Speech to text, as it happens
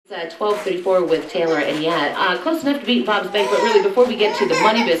12:34 with Taylor, and close enough to beat Bob's Bank, but really before we get to the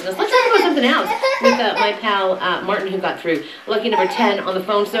money business, let's talk about something else with my pal Martin, who got through. Lucky number 10 on the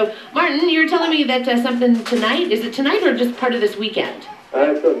phone. So, Martin, you're telling me that something tonight, is it tonight or just part of this weekend?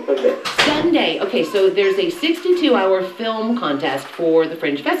 It's on Sunday. Sunday. Okay, so there's a 62-hour film contest for the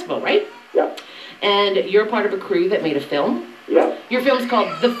Fringe Festival, right? Yeah. And you're part of a crew that made a film? Yeah. Your film's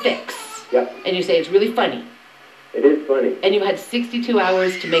called The Fix. Yeah. And you say it's really funny. It is funny. And you had 62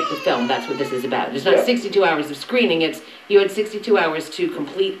 hours to make the film. That's what this is about. It's not 62 hours of screening. It's you had 62 hours to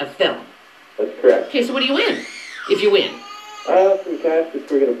complete a film. That's correct. Okay, so what do you win if you win? Some cash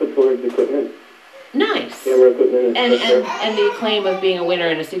which we're going to put towards equipment. Nice. Camera equipment. And the acclaim of being a winner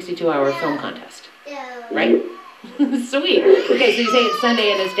in a 62-hour film contest. Right? Sweet. Okay, so you say it's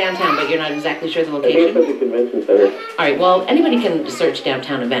Sunday and it's downtown, but you're not exactly sure the location? I think it's at the convention center. All right, well, anybody can search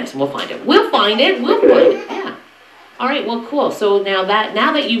downtown events and we'll find it. We'll find it. We'll find it. Yeah. All right, well, cool. So now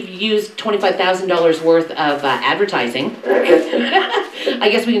that you've used $25,000 worth of advertising, I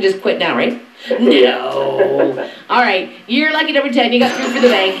guess we can just quit now, right? No. All right, you're lucky number 10. You got through for the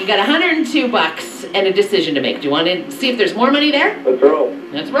bank. You got $102 and a decision to make. Do you want to see if there's more money there? Let's roll.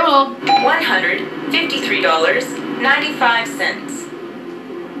 Let's roll.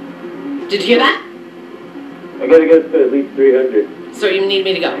 $153.95. Did you hear that? I got to get to at least 300. So you need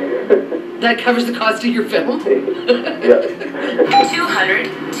me to go. That covers the cost of your film? Yeah.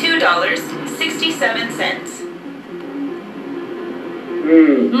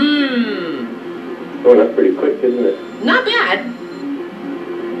 $202.67. Going up pretty quick, isn't it? Not bad.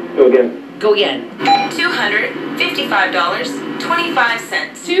 Go again. Go again. $255.25.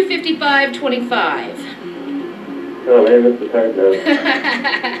 $255.25. Oh man, this is hard now.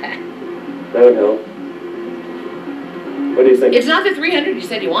 That would help. What do you think? It's not the 300 you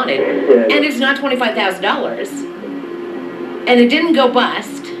said you wanted, Yeah. and it's not $25,000, and it didn't go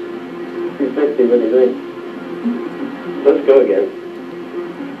bust. 250, what do you think? Let's go again.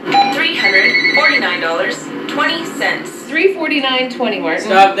 $349.20. $349.20, Martin.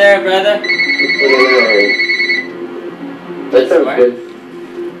 Stop there, brother. That sounds good.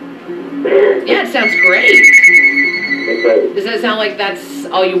 Yeah, it sounds great. That's right. Does that sound like that's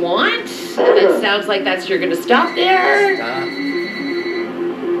all you want? That sounds like you're going to stop there? Stop.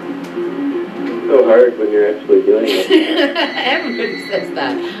 It's so hard when you're actually doing it. Everybody says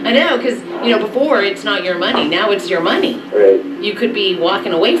that. I know, because, before it's not your money. Now it's your money. Right. You could be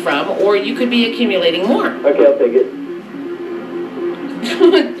walking away from, or you could be accumulating more. Okay, I'll take it.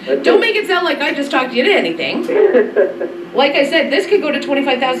 Don't make it sound like I just talked you into anything. Like I said, this could go to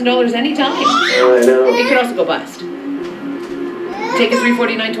 $25,000 anytime. Oh, I know. It could also go bust. Take a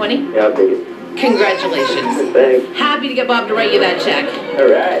 $349.20? Yeah, I'll take it. Congratulations. Thanks. Happy to get Bob to write you that check. All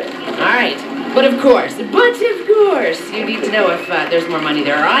right. All right. But of course, you need to know if there's more money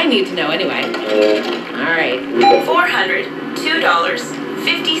there, or I need to know anyway. All right.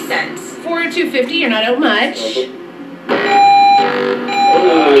 $402.50. $402.50, you're not out much.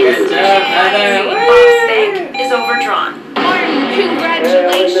 Good job, brother. Bob's Bank is overdrawn. Martin, Hey, congratulations. I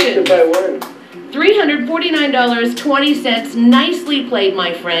only missed it by one. $349.20. Nicely played,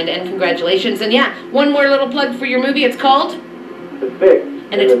 my friend, and congratulations. And one more little plug for your movie. It's called? The Fix.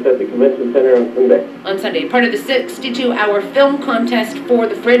 And it's at the convention center on Sunday. On Sunday. Part of the 62-hour film contest for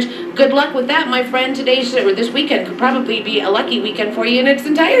the Fringe. Good luck with that, my friend. This weekend could probably be a lucky weekend for you in its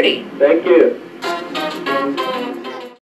entirety. Thank you.